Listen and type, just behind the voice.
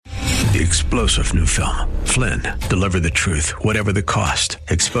The explosive new film, Flynn, deliver the truth, whatever the cost,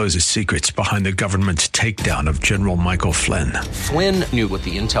 exposes secrets behind the government's takedown of General Michael Flynn. Flynn knew what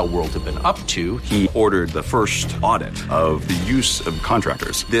the intel world had been up to. He ordered the first audit of the use of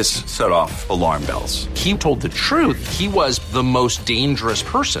contractors. This set off alarm bells. He told the truth. He was the most dangerous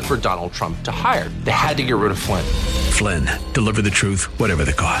person for Donald Trump to hire. They had to get rid of Flynn. Flynn, deliver the truth, whatever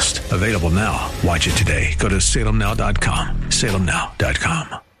the cost. Available now. Watch it today. Go to salemnow.com.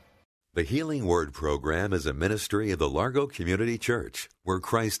 salemnow.com. The Healing Word program is a ministry of the Largo Community Church, where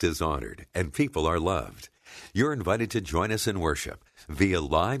Christ is honored and people are loved. You're invited to join us in worship via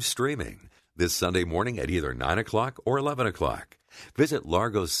live streaming this Sunday morning at either 9 o'clock or 11 o'clock. Visit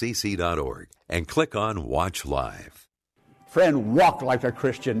largocc.org and click on Watch Live. Friend, walk like a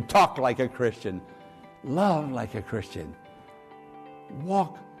Christian, talk like a Christian, love like a Christian.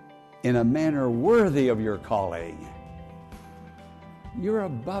 Walk in a manner worthy of your calling. You're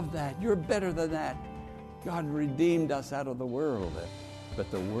above that. You're better than that. God redeemed us out of the world, but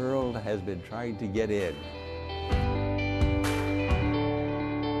the world has been trying to get in.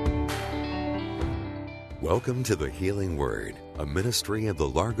 Welcome to the Healing Word, a ministry of the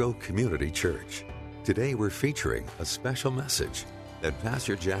Largo Community Church. Today we're featuring a special message that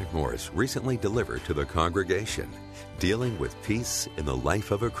Pastor Jack Morris recently delivered to the congregation, dealing with peace in the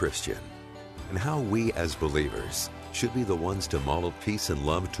life of a Christian, and how we as believers should be the ones to model peace and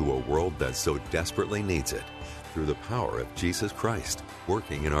love to a world that so desperately needs it through the power of Jesus Christ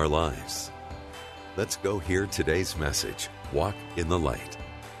working in our lives. Let's go hear today's message, Walk in the Light.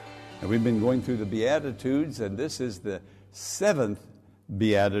 And we've been going through the Beatitudes, and this is the 7th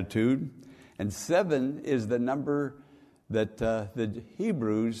Beatitude. And 7 is the number that the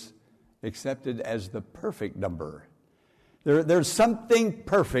Hebrews accepted as the perfect number. There's something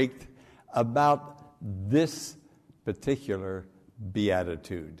perfect about this particular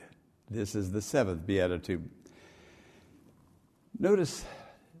beatitude. This is the 7th beatitude. Notice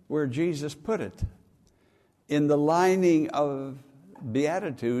where Jesus put it. In the lining of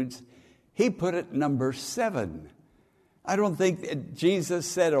beatitudes, he put it number 7. I don't think that Jesus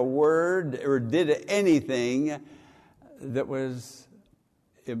said a word or did anything that was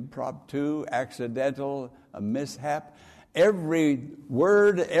impromptu, accidental, a mishap. Every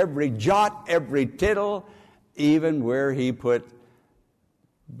word, every jot, every tittle, even where he put,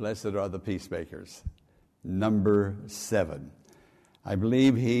 blessed are the peacemakers, number 7. I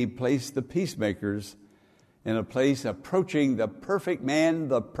believe he placed the peacemakers in a place approaching the perfect man,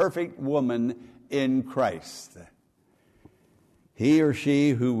 the perfect woman in Christ. He or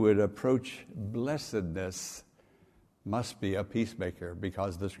she who would approach blessedness must be a peacemaker,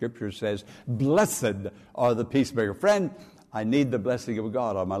 because the Scripture says, blessed are the peacemakers. Friend, I need the blessing of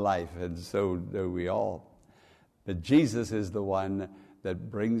God on my life, and so do we all. But Jesus is the one that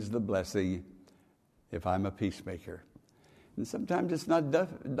brings the blessing if I'm a peacemaker. And sometimes it's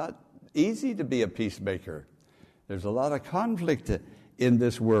not easy to be a peacemaker. There's a lot of conflict in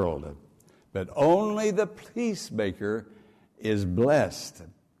this world. But only the peacemaker is blessed.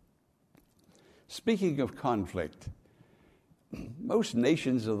 Speaking of conflict, most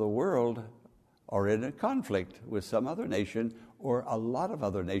nations of the world are in a conflict with some other nation or a lot of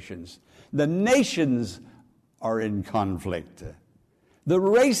other nations. The nations are in conflict. The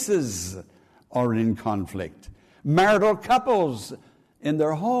races are in conflict. Marital couples in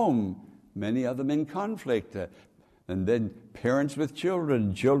their home, many of them in conflict. And then parents with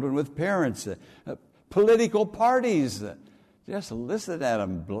children, children with parents. Political parties. Just listen at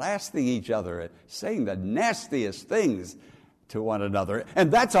them blasting each other, saying the nastiest things to one another.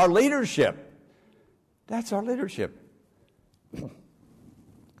 And that's our leadership. That's our leadership.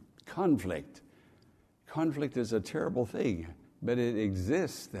 Conflict. Conflict is a terrible thing, but it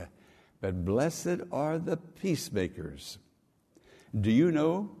exists. But blessed are the peacemakers. Do you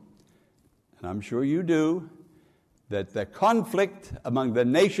know, and I'm sure you do, that the conflict among the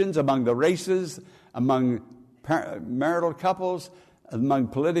nations, among the races, among marital couples, among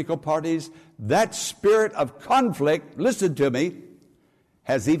political parties, that spirit of conflict, listen to me,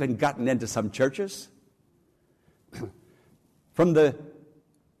 has even gotten into some churches? From the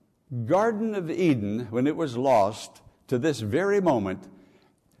Garden of Eden, when it was lost, to this very moment,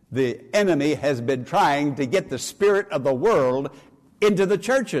 the enemy has been trying to get the spirit of the world into the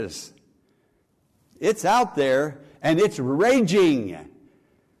churches. It's out there, and it's raging.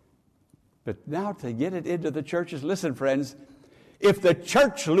 But now to get it into the churches, listen, friends, if the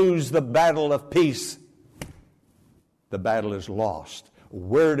church lose the battle of peace, the battle is lost.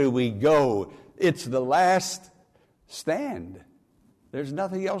 Where do we go? It's the last stand. There's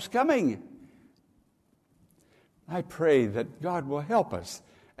nothing else coming. I pray that God will help us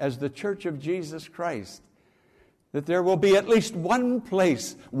as the Church of Jesus Christ, that there will be at least one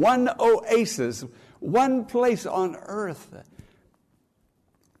place, one oasis, one place on earth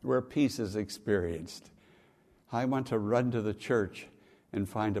where peace is experienced. I want to run to the church and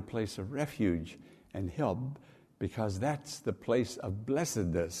find a place of refuge and help, because that's the place of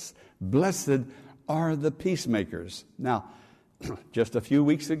blessedness. Blessed are the peacemakers. Now, just a few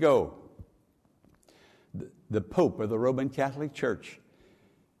weeks ago, the Pope of the Roman Catholic Church,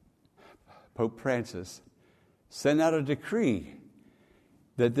 Pope Francis, sent out a decree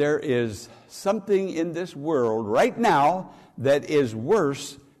that there is something in this world right now that is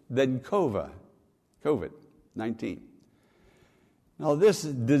worse than COVID-19. Now, this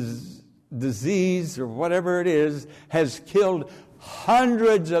disease, or whatever it is, has killed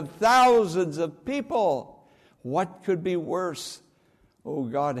hundreds of thousands of people. What could be worse? Oh,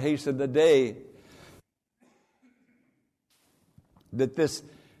 God, hasten the day that this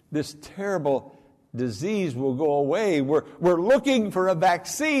terrible disease will go away. We're looking for a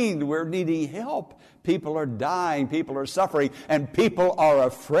vaccine. We're needing help. People are dying. People are suffering. And people are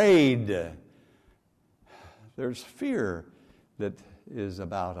afraid. There's fear that is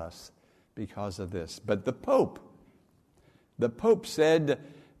about us because of this. But the Pope said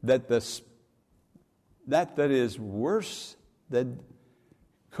that that is worse than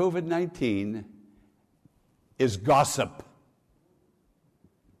COVID-19 is gossip.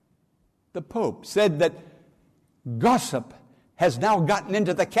 The Pope said that gossip has now gotten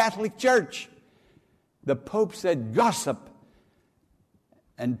into the Catholic Church. The Pope said gossip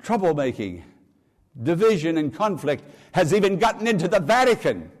and troublemaking, division and conflict has even gotten into the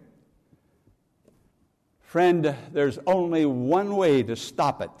Vatican. Friend, there's only one way to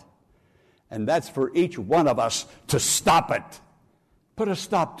stop it, and that's for each one of us to stop it. Put a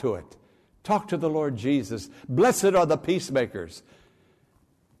stop to it. Talk to the Lord Jesus. Blessed are the peacemakers,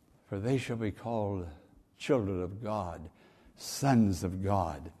 for they shall be called children of God, sons of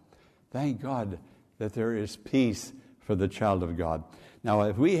God. Thank God that there is peace for the child of God. Now,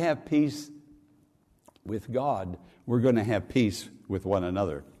 if we have peace with God, we're going to have peace with one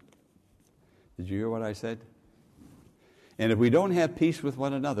another. Did you hear what I said? And if we don't have peace with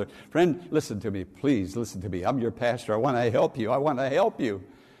one another, friend, listen to me. Please listen to me. I'm your pastor. I want to help you. I want to help you.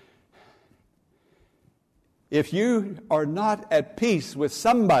 If you are not at peace with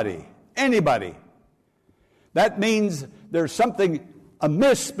somebody, anybody, that means there's something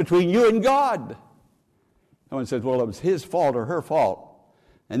amiss between you and God. Someone says, well, it was his fault or her fault.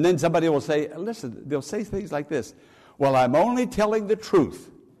 And then somebody will say, listen, they'll say things like this. Well, I'm only telling the truth.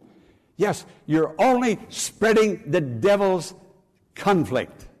 Yes, you're only spreading the devil's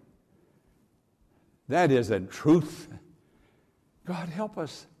conflict. That isn't truth. God help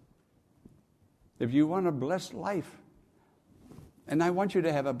us. If you want a blessed life, and I want you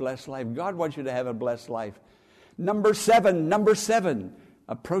to have a blessed life, God wants you to have a blessed life. Number seven,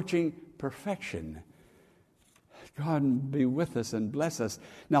 approaching perfection. God be with us and bless us.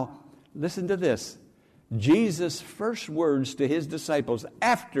 Now, listen to this. Jesus' first words to his disciples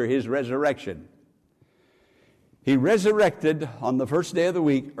after his resurrection. He resurrected on the first day of the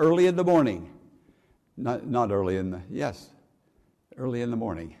week, early in the morning. Early in the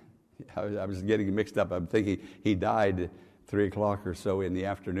morning. I was getting mixed up. I'm thinking he died 3 o'clock or so in the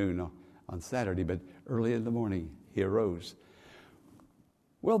afternoon on Saturday, but early in the morning he arose.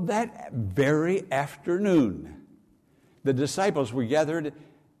 Well, that very afternoon, the disciples were gathered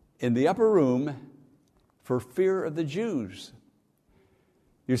in the upper room for fear of the Jews.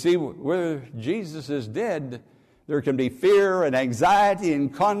 You see, where Jesus is dead, there can be fear and anxiety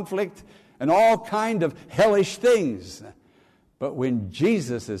and conflict and all kind of hellish things. But when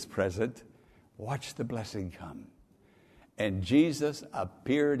Jesus is present, watch the blessing come. And Jesus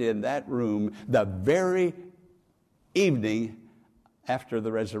appeared in that room the very evening after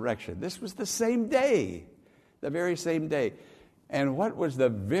the resurrection. This was the same day, the very same day. And what was the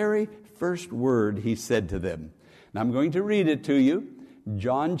very first word he said to them? Now I'm going to read it to you.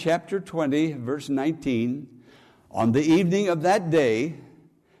 John chapter 20, verse 19. On the evening of that day,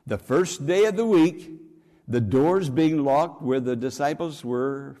 the first day of the week, the doors being locked where the disciples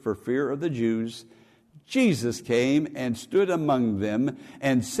were for fear of the Jews, Jesus came and stood among them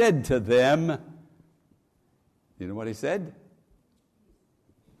and said to them, you know what he said?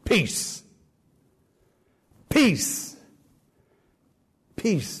 Peace. Peace.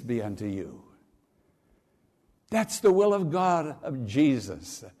 Peace be unto you. That's the will of God, of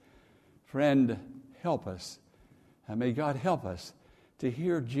Jesus. Friend, help us. And may God help us to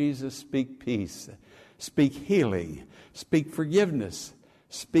hear Jesus speak peace, speak healing, speak forgiveness,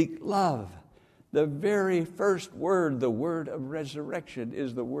 speak love. The very first word, the word of resurrection,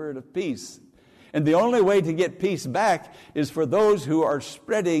 is the word of peace. And the only way to get peace back is for those who are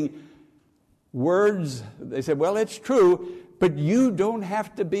spreading words. They say, well, it's true, but you don't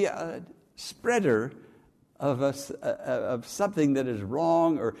have to be a spreader of something that is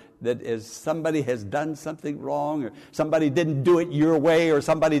wrong, or that is somebody has done something wrong, or somebody didn't do it your way, or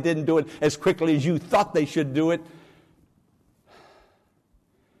somebody didn't do it as quickly as you thought they should do it.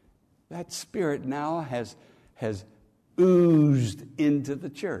 That spirit now has oozed into the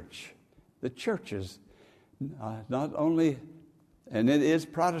church. The churches, not only, and it is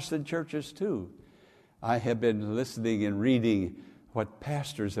Protestant churches too. I have been listening and reading what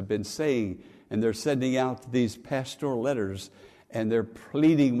pastors have been saying, and they're sending out these pastoral letters, and they're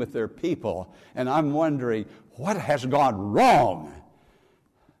pleading with their people. And I'm wondering, what has gone wrong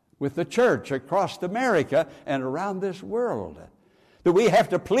with the church across America and around this world? Do we have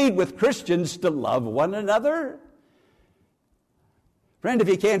to plead with Christians to love one another? Friend, if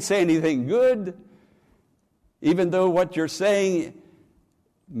you can't say anything good, even though what you're saying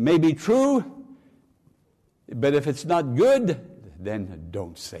may be true, but if it's not good, then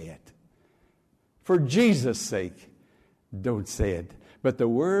don't say it. For Jesus' sake, don't say it. But the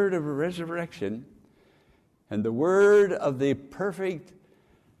word of resurrection and the word of the perfect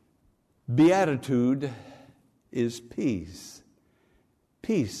beatitude is peace.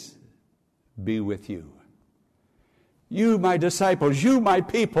 Peace be with you. You, my disciples, you, my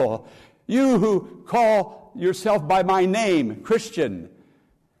people, you who call yourself by my name, Christian,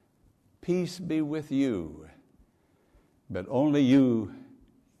 peace be with you. But only you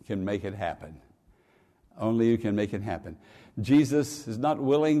can make it happen. Only you can make it happen. Jesus is not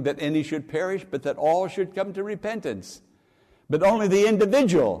willing that any should perish, but that all should come to repentance. But only the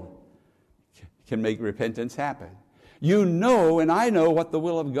individual can make repentance happen. You know and I know what the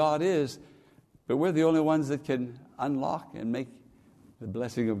will of God is, but we're the only ones that can unlock and make the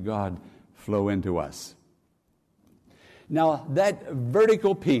blessing of God flow into us. Now, that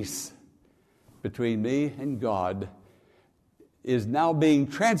vertical peace between me and God is now being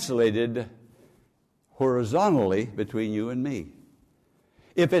translated horizontally between you and me.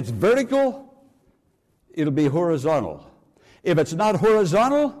 If it's vertical, it'll be horizontal. If it's not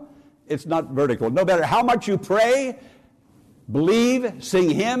horizontal, it's not vertical. No matter how much you pray, believe, sing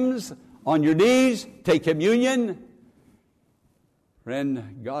hymns, on your knees, take communion,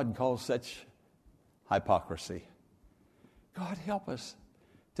 friend, God calls such hypocrisy. God help us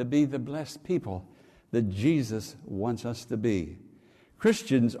to be the blessed people that Jesus wants us to be.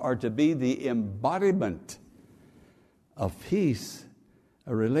 Christians are to be the embodiment of peace,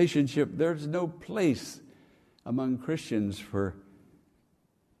 a relationship. There's no place among Christians for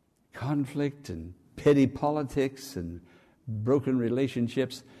conflict and petty politics and broken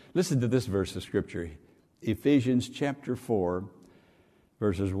relationships. Listen to this verse of Scripture, Ephesians chapter 4,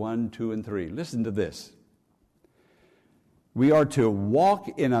 verses 1, 2, and 3. Listen to this. We are to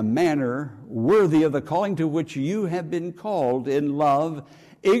walk in a manner worthy of the calling to which you have been called in love,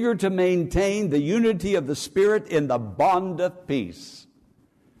 eager to maintain the unity of the Spirit in the bond of peace.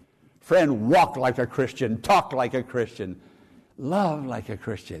 Friend, walk like a Christian, talk like a Christian, love like a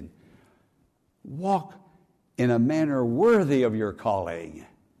Christian. Walk in a manner worthy of your calling.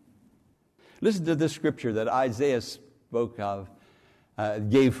 Listen to this scripture that Isaiah spoke of,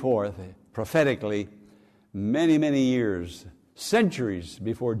 gave forth prophetically many, many years, centuries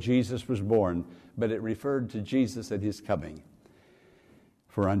before Jesus was born, but it referred to Jesus and his coming.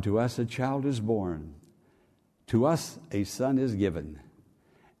 For unto us a child is born, to us a son is given,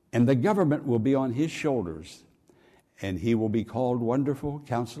 and the government will be on his shoulders, and he will be called Wonderful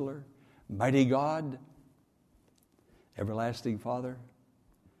Counselor, Mighty God, Everlasting Father,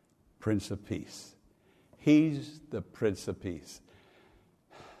 Prince of Peace. He's the Prince of Peace.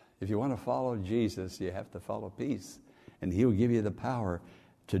 If you want to follow Jesus, you have to follow peace, and he'll give you the power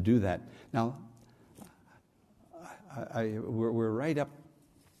to do that. Now, we're right up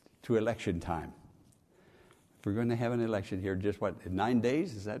to election time. We're going to have an election here just, in 9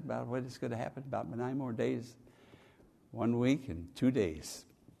 days? Is that about what is going to happen? About 9 more days? 1 week and 2 days.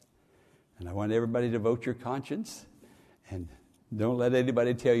 And I want everybody to vote your conscience, and don't let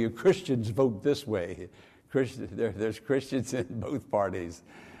anybody tell you Christians vote this way. There's Christians in both parties.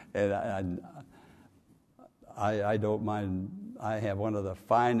 And I don't mind. I have one of the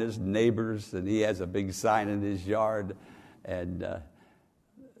finest neighbors, and he has a big sign in his yard, and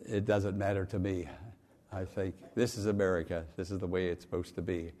it doesn't matter to me. I think this is America. This is the way it's supposed to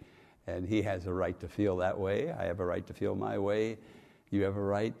be. And he has a right to feel that way. I have a right to feel my way. You have a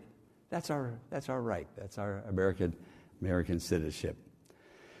right. That's our right. That's our American citizenship.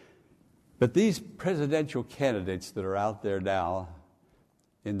 But these presidential candidates that are out there now,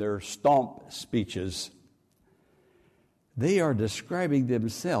 in their stomp speeches, they are describing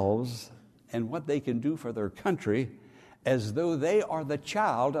themselves and what they can do for their country as though they are the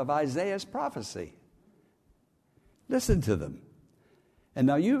child of Isaiah's prophecy. Listen to them. And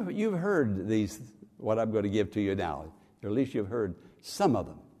now you've heard these, what I'm going to give to you now, or at least you've heard some of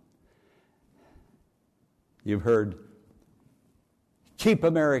them. You've heard, keep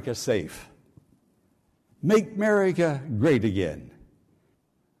America safe. Make America great again.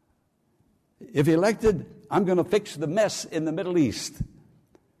 If elected, I'm going to fix the mess in the Middle East.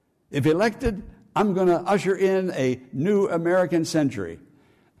 If elected, I'm going to usher in a new American century.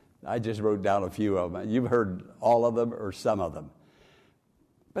 I just wrote down a few of them. You've heard all of them or some of them.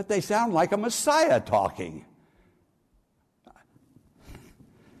 But they sound like a Messiah talking.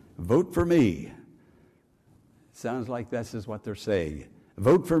 Vote for me. Sounds like this is what they're saying.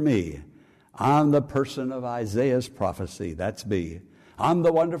 Vote for me. I'm the person of Isaiah's prophecy. That's me. I'm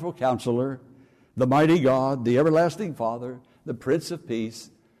the wonderful counselor, the mighty God, the everlasting Father, the Prince of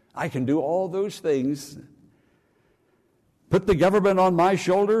Peace. I can do all those things. Put the government on my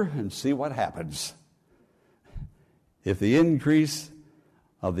shoulder and see what happens. If the increase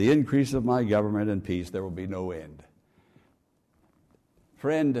of my government and peace, there will be no end.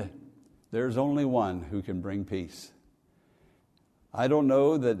 Friend, there's only one who can bring peace. I don't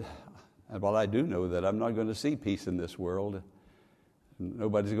know that, well, I do know that I'm not going to see peace in this world.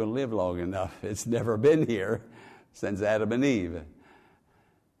 Nobody's going to live long enough. It's never been here since Adam and Eve.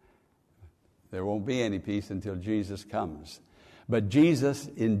 There won't be any peace until Jesus comes. But Jesus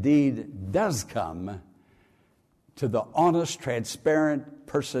indeed does come to the honest, transparent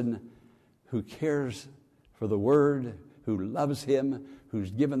person who cares for the Word, who loves Him,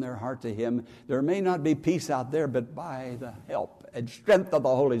 who's given their heart to Him. There may not be peace out there, but by the help and strength of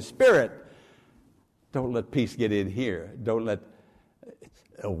the Holy Spirit, don't let peace get in here. Don't let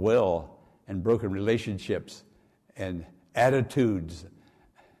a will and broken relationships and attitudes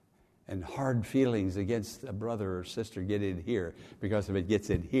and hard feelings against a brother or sister get in here. Because if it gets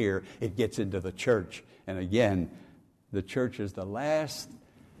in here, it gets into the church. And again, the church is the last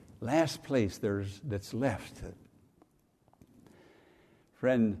place that's left.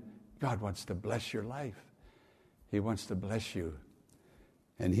 Friend, God wants to bless your life. He wants to bless you.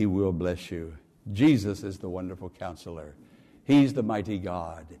 And He will bless you. Jesus is the wonderful counselor. He's the mighty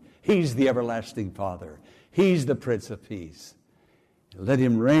God. He's the everlasting Father. He's the Prince of Peace. Let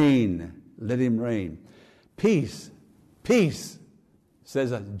Him reign. Let Him reign. Peace, peace,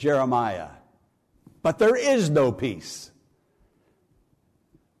 says Jeremiah. But there is no peace.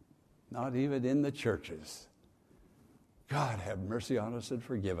 Not even in the churches. God have mercy on us and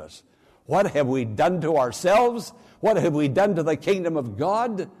forgive us. What have we done to ourselves? What have we done to the kingdom of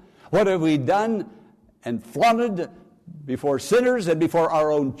God? What have we done and flaunted before sinners and before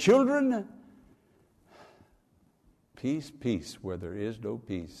our own children? Peace, peace, where there is no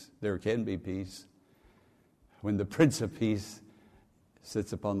peace. There can be peace. When the Prince of Peace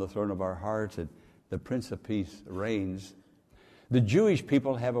sits upon the throne of our hearts and the Prince of Peace reigns. The Jewish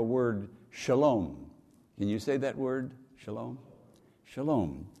people have a word, shalom. Can you say that word, shalom?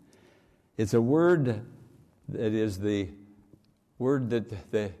 Shalom. It's a word that is the word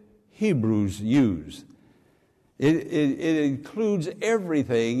that the Hebrews use. It includes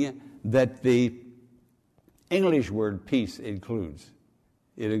everything that the English word peace includes.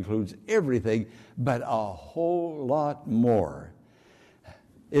 It includes everything, but a whole lot more.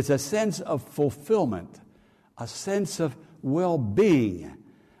 It's a sense of fulfillment, a sense of well-being,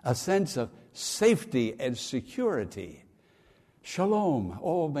 a sense of safety and security. Shalom.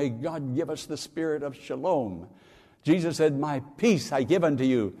 Oh, may God give us the spirit of shalom. Jesus said, my peace I give unto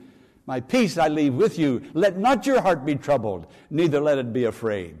you. My peace I leave with you. Let not your heart be troubled, neither let it be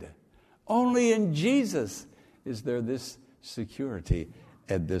afraid. Only in Jesus is there this security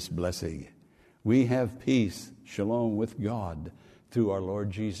and this blessing. We have peace, shalom with God through our Lord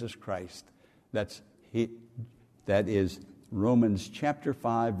Jesus Christ. That is Romans chapter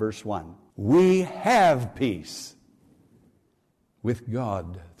 5, verse 1. We have peace with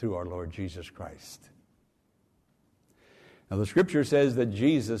God through our Lord Jesus Christ. Now the scripture says that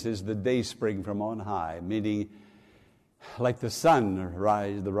Jesus is the dayspring from on high, meaning like the sun,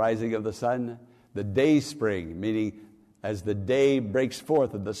 the rising of the sun, the dayspring, meaning as the day breaks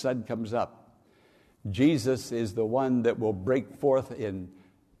forth and the sun comes up. Jesus is the one that will break forth in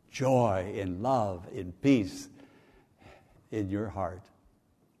joy, in love, in peace in your heart.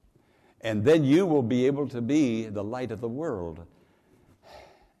 And then you will be able to be the light of the world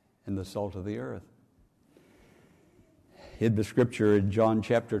and the salt of the earth. In the scripture in John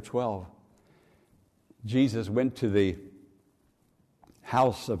chapter 12, Jesus went to the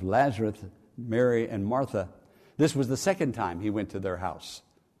house of Lazarus, Mary and Martha. This was the second time he went to their house.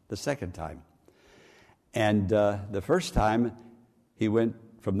 The second time. And the first time he went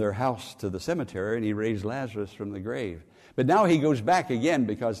from their house to the cemetery and he raised Lazarus from the grave. But now he goes back again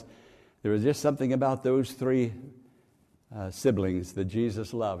because there was just something about those three siblings that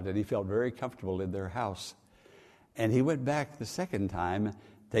Jesus loved, and he felt very comfortable in their house. And he went back the second time,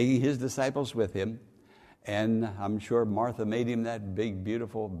 taking his disciples with him, and I'm sure Martha made him that big,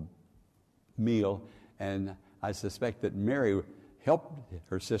 beautiful meal, and I suspect that Mary helped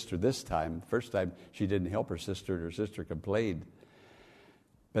her sister this time. First time she didn't help her sister complained.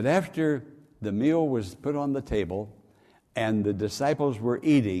 But after the meal was put on the table and the disciples were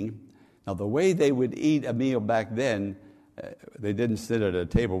eating, now the way they would eat a meal back then, they didn't sit at a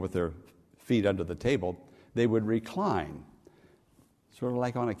table with their feet under the table. They would recline, sort of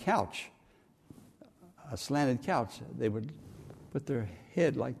like on a couch, a slanted couch. They would put their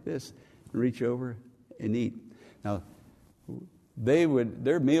head like this, reach over and eat. Now,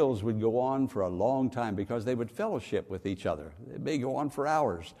 their meals would go on for a long time because they would fellowship with each other. They may go on for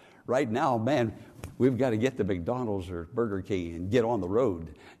hours. Right now, man, we've got to get to McDonald's or Burger King and get on the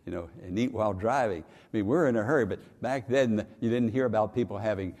road, and eat while driving. I mean, we're in a hurry, but back then you didn't hear about people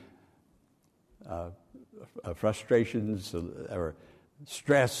having frustrations or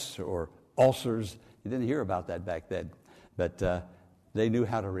stress or ulcers. You didn't hear about that back then, but they knew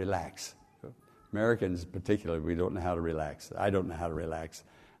how to relax. Americans particularly, we don't know how to relax. I don't know how to relax.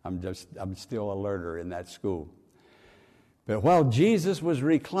 I'm still a learner in that school. But while Jesus was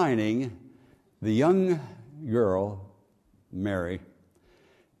reclining, the young girl, Mary,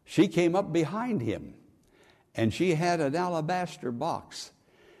 she came up behind him, and she had an alabaster box,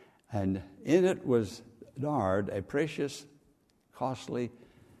 and in it was nard, a precious, costly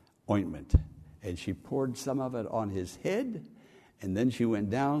ointment. And she poured some of it on his head, and then she went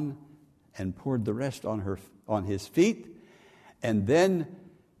down and poured the rest on his feet, and then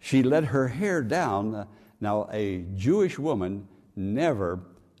she let her hair down. Now, a Jewish woman never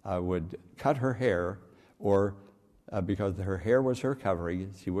would cut her hair, or because her hair was her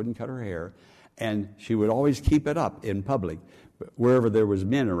covering, she wouldn't cut her hair, and she would always keep it up in public, wherever there was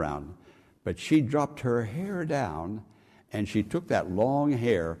men around. But she dropped her hair down, and she took that long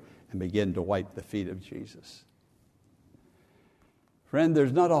hair and began to wipe the feet of Jesus. Friend,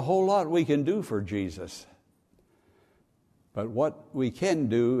 there's not a whole lot we can do for Jesus. But what we can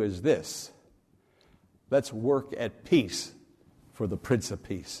do is this. Let's work at peace for the Prince of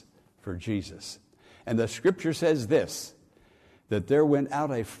Peace, for Jesus. And the Scripture says this, that there went out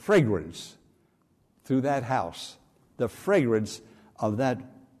a fragrance through that house. The fragrance of that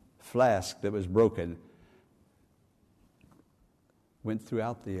flask that was broken went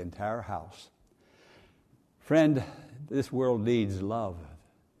throughout the entire house. Friend, this world needs love.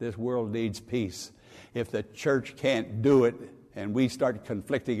 This world needs peace. If the church can't do it and we start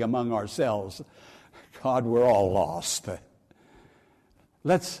conflicting among ourselves, God, we're all lost.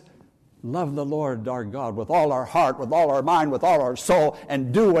 Let's love the Lord our God with all our heart, with all our mind, with all our soul,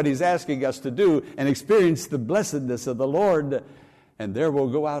 and do what He's asking us to do and experience the blessedness of the Lord. And there will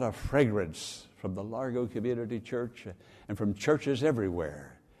go out a fragrance from the Largo Community Church and from churches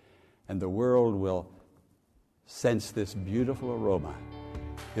everywhere. And the world will sense this beautiful aroma.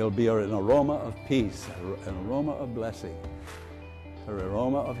 It'll be an aroma of peace, an aroma of blessing, an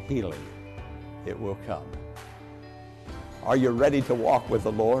aroma of healing. It will come. Are you ready to walk with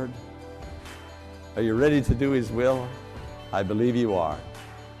the Lord? Are you ready to do His will? I believe you are.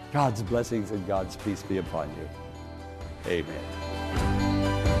 God's blessings and God's peace be upon you. Amen.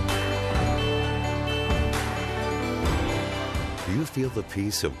 Do you feel the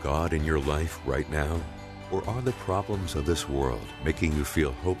peace of God in your life right now? Or are the problems of this world making you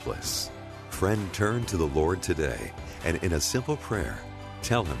feel hopeless? Friend, turn to the Lord today and in a simple prayer,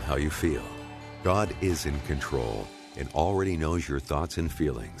 tell Him how you feel. God is in control and already knows your thoughts and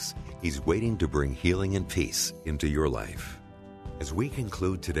feelings. He's waiting to bring healing and peace into your life. As we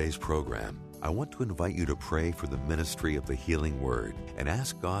conclude today's program, I want to invite you to pray for the ministry of the Healing Word and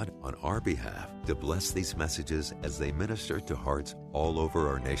ask God on our behalf to bless these messages as they minister to hearts all over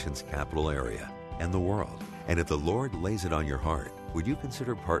our nation's capital area and the world. And if the Lord lays it on your heart, would you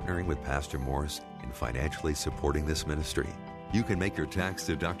consider partnering with Pastor Morris in financially supporting this ministry? You can make your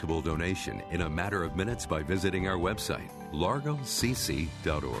tax-deductible donation in a matter of minutes by visiting our website,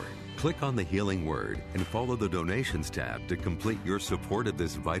 largocc.org. Click on the Healing Word and follow the Donations tab to complete your support of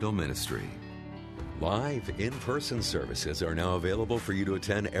this vital ministry. Live in-person services are now available for you to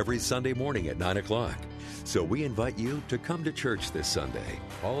attend every Sunday morning at 9 o'clock. So we invite you to come to church this Sunday.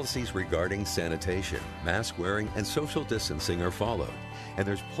 Policies regarding sanitation, mask wearing, and social distancing are followed. And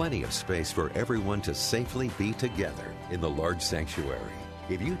there's plenty of space for everyone to safely be together in the large sanctuary.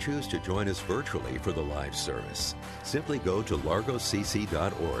 If you choose to join us virtually for the live service, simply go to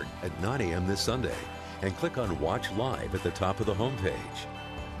largocc.org at 9 a.m. this Sunday and click on Watch Live at the top of the homepage.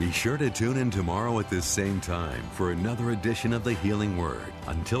 Be sure to tune in tomorrow at this same time for another edition of the Healing Word.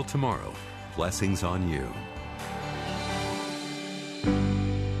 Until tomorrow, blessings on you.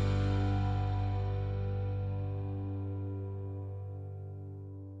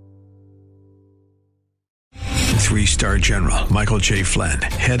 Three-star General Michael J. Flynn,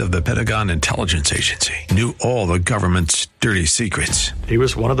 head of the Pentagon Intelligence Agency, knew all the government's dirty secrets. He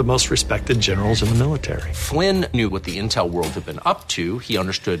was one of the most respected generals in the military. Flynn knew what the intel world had been up to. He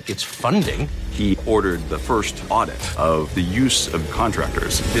understood its funding. He ordered the first audit of the use of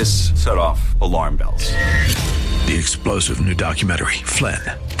contractors. This set off alarm bells. The explosive new documentary, Flynn,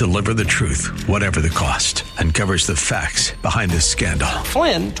 Deliver the Truth, Whatever the Cost, uncovers the facts behind this scandal.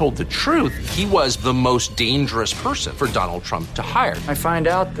 Flynn told the truth. He was the most dangerous person for Donald Trump to hire. I find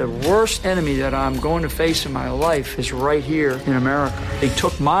out the worst enemy that I'm going to face in my life is right here in America. They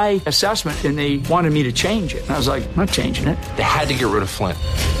took my assessment and they wanted me to change it. And I was like, I'm not changing it. They had to get rid of Flynn.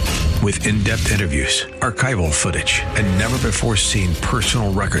 With in-depth interviews, archival footage, and never-before-seen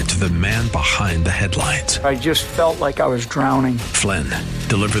personal records of the man behind the headlines. I just felt like I was drowning. Flynn,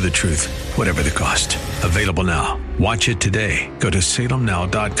 Deliver the Truth, Whatever the Cost. Available now. Watch it today. Go to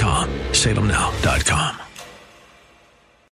salemnow.com. salemnow.com.